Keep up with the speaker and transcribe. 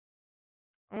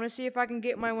I want to see if I can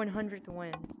get my 100th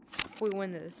win. If we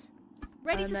win this.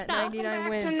 Ready to stop. Welcome Back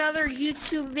to another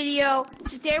YouTube video.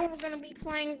 Today we're gonna be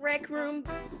playing Rec Room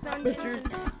Dungeons and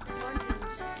Dragons.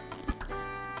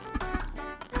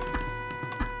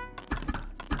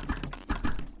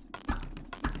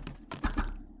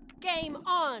 Game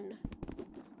on.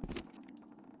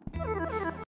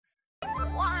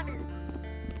 Water.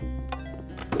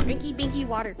 Drinky binky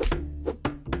water.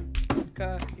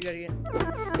 Okay, you gotta get.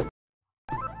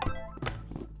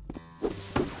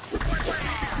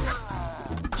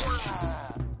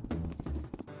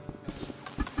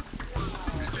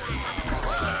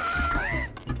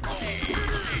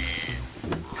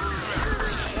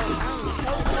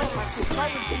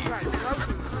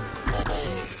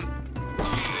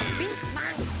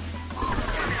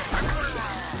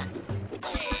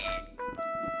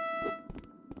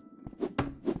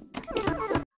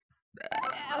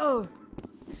 Oh,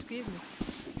 excuse me.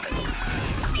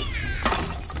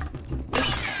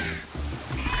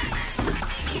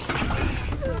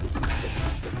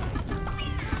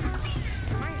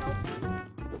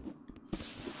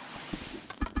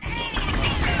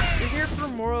 We're here for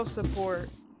moral support.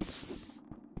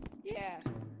 Yeah.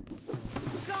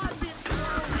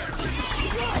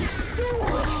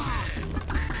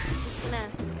 Nah,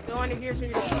 go on to here so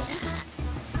you're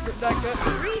Get back up.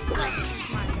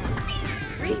 reflex, my guy.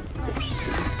 Reflex.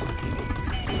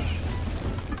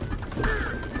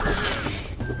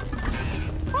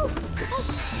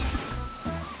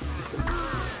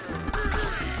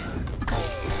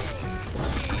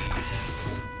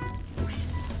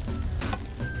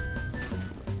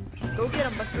 Go get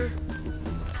him, Buster.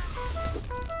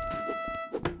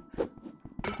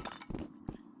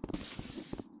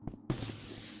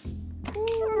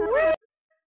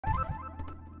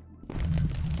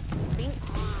 Bink.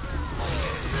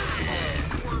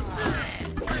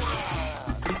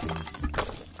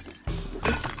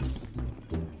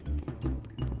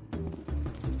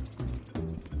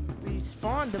 We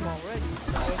spawned them already.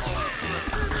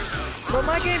 Well,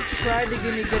 my game tried to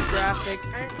give me good graphics.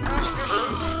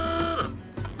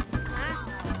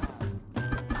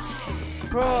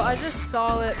 Bro, I just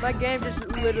saw it. My game just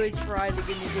literally tried to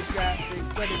give me good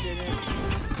graphics, but it didn't.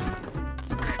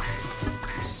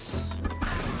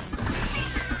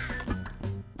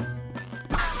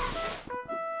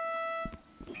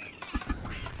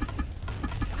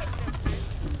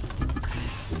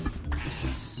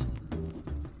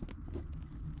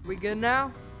 We good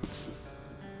now?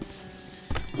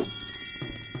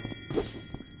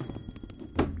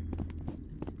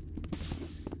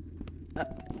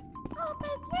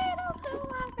 Open window to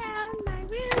walk down my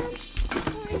room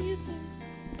before you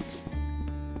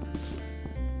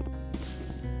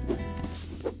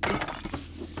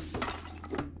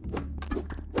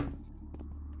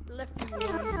left you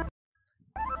one.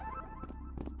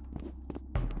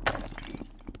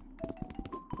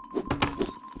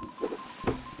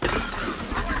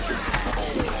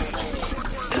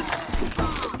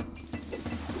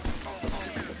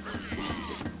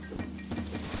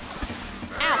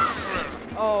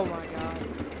 Oh my god.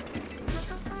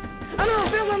 I don't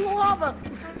feel in the lava.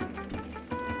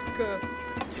 Good.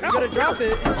 You gotta drop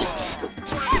it.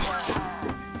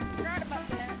 Forgot about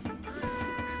that.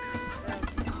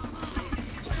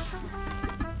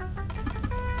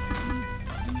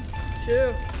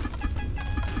 Chill.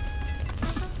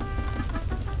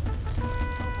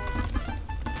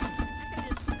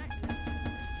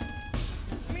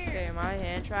 Okay, am I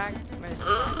hand track?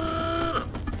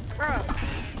 Bro.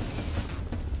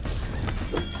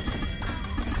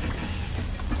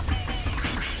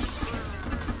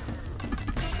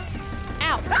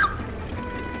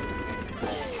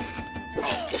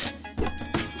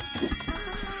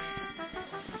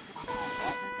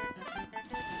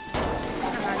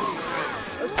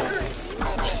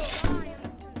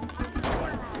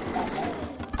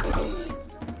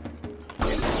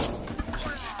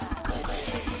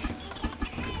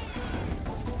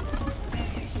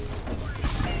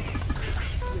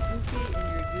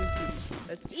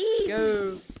 Let's Easy.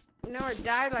 go. You know, I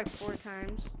died like 4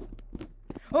 times.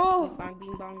 Oh! Bong,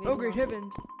 bing, bong, bing, Oh, great bong.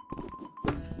 heavens.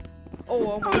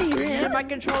 Oh, Oh, I you hit my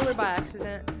controller by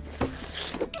accident.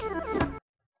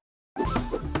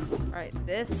 Alright,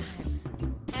 this time.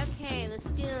 Okay, let's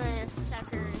do this,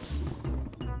 suckers.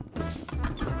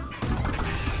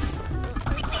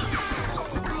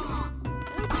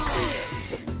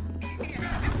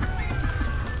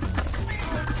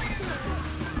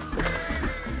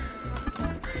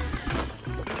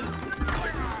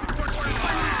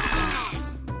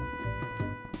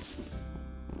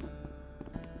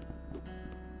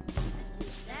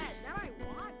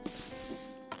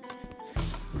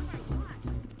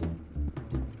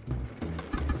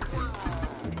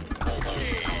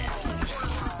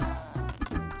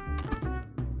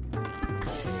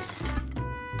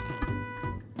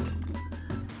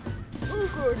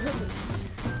 Good heavens.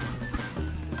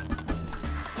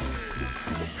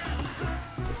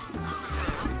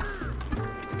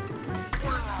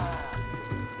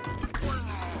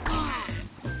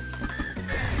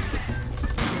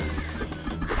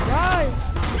 Die!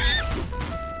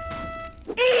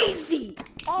 Easy!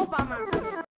 All by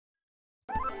myself.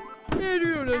 Yeah,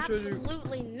 you don't have to do.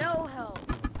 Absolutely no help.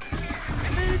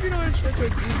 Man, if you don't have to beat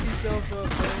yourself up,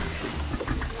 man.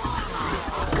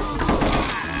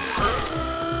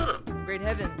 Great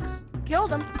heavens.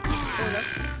 Killed him.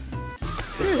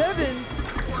 Great heavens!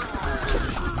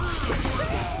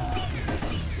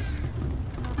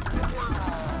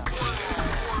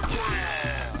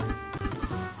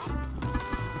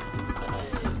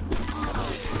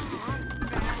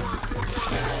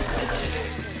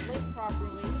 Live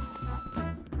properly.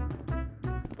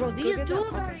 Bro, these get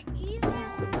dudes that. are easy to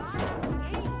survive in the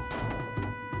game.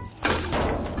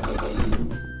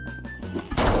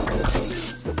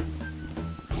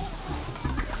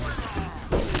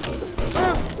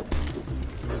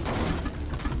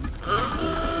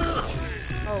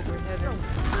 Oh, great heavens.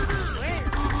 Where?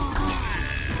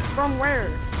 From where?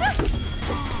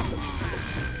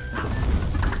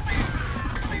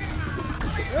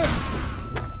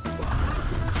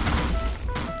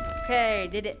 Okay,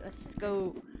 did it. Let's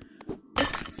go.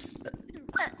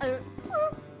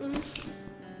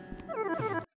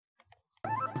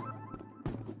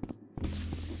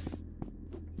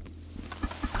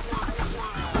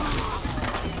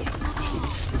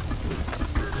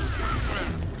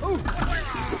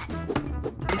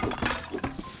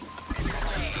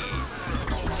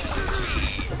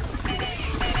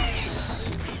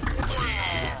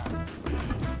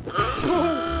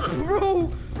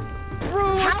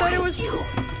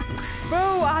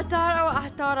 Bro, I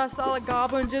thought I saw a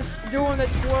goblin just doing the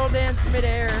twirl dance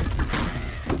midair.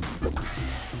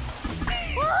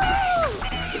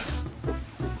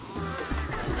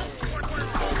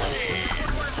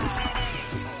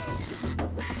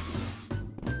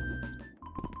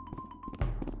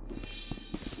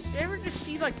 Did you ever just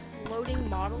see like floating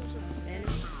models of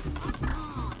enemies?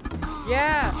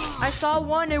 Yeah, I saw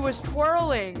one. It was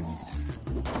twirling.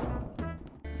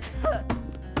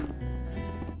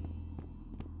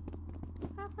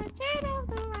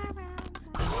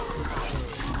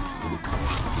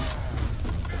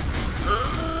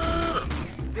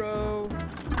 Bro.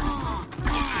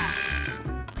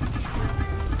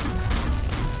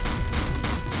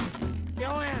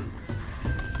 Kill him.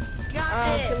 Got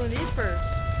this. Killing these first.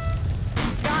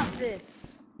 Got this.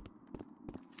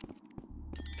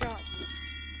 Got this.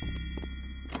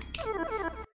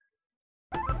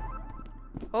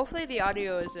 Hopefully the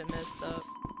audio isn't messed up.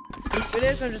 If it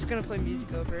is, I'm just gonna play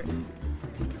music over it.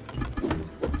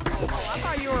 Oh, I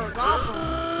thought you were a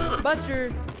goblin.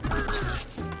 Buster.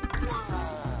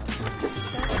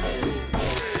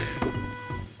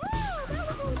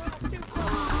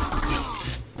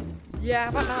 Yeah,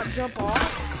 how about not jump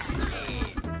off?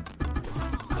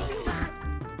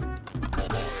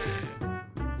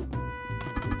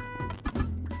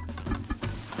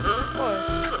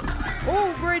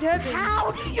 Oh, great heavens!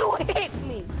 How did you hit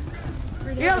me?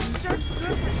 You have such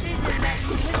good precision that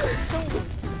you literally killed me.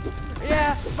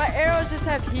 Yeah, my arrows just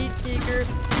have heat seeker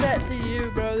set to you,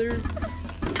 brother.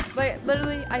 Like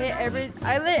literally, I hit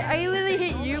I literally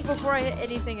hit you before I hit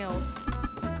anything else.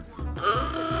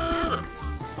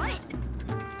 What?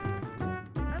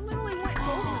 I literally went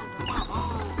over.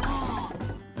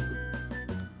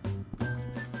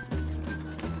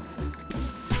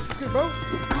 Good, bro.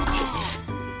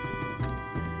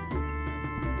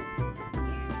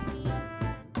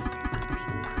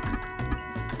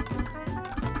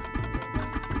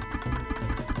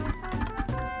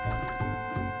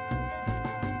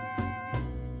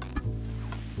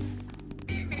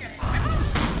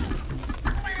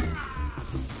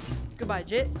 Goodbye,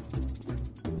 Jit.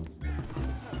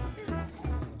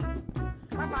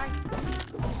 Bye-bye.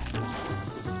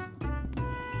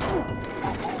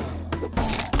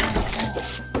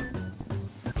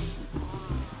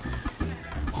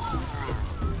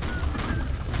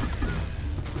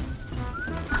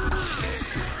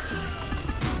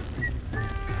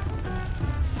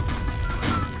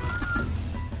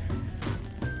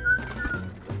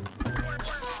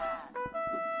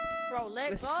 Bro,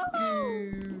 let Let's go. go.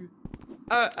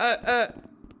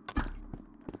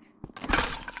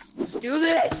 Let's do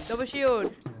this. Double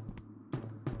shield.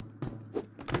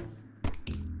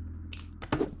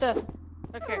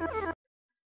 Okay.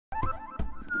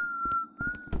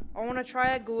 I want to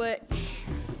try a glitch.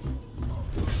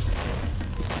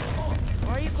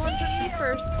 Why are you going to me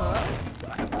first, bud?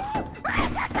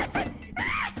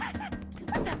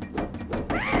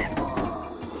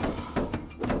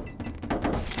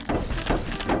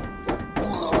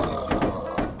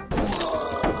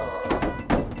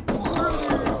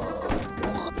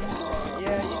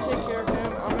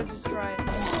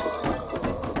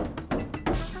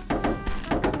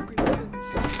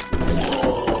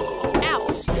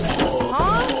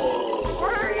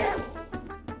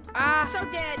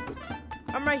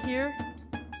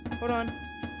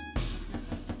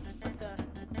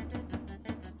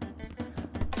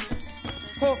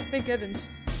 Oh, thank heavens.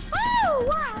 Oh,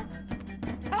 wow!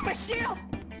 Oh, my shield!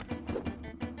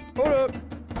 Hold up.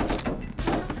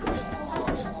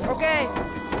 Okay.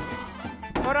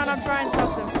 Hold on, I'm trying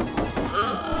something.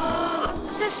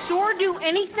 Does this sword do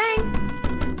anything?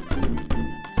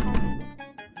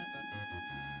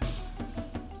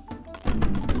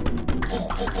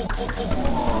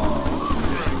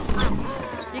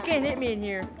 You can't hit me in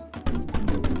here.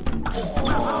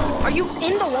 Are you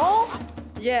in the wall?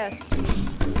 Yes.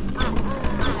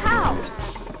 How?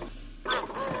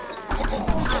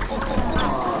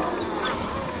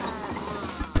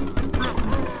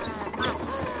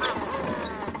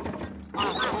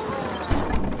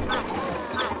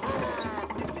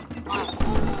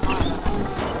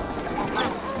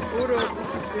 Hold up, this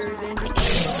is very dangerous.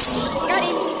 Got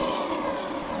him.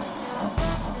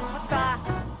 What the?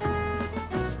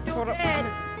 Hold up, Dead.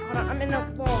 hold on, I'm in the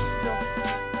wall still.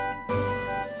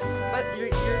 But you're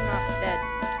not dead.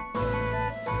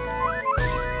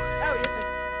 Oh, yes,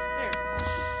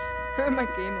 sir. My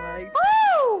game lagged.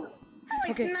 Oh!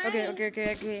 Okay,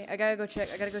 okay. I gotta go check.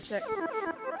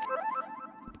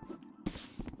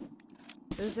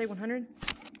 Does it say 100?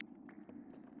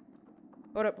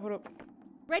 Hold up.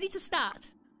 Ready to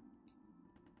start.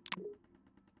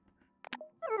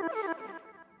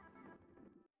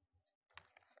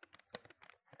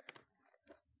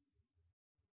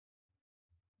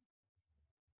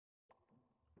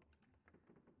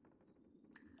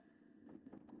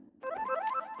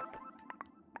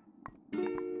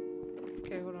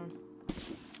 Okay, hold on.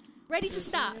 Ready to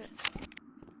start.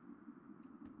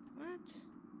 What?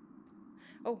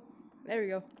 Oh, there we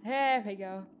go. There we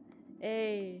go.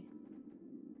 Hey.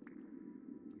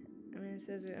 I mean, it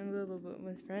says unbelievable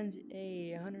with friends.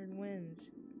 Hey, 100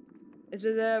 wins. It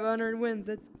says I have 100 wins.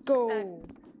 Let's go.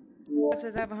 It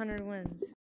says I have 100 wins.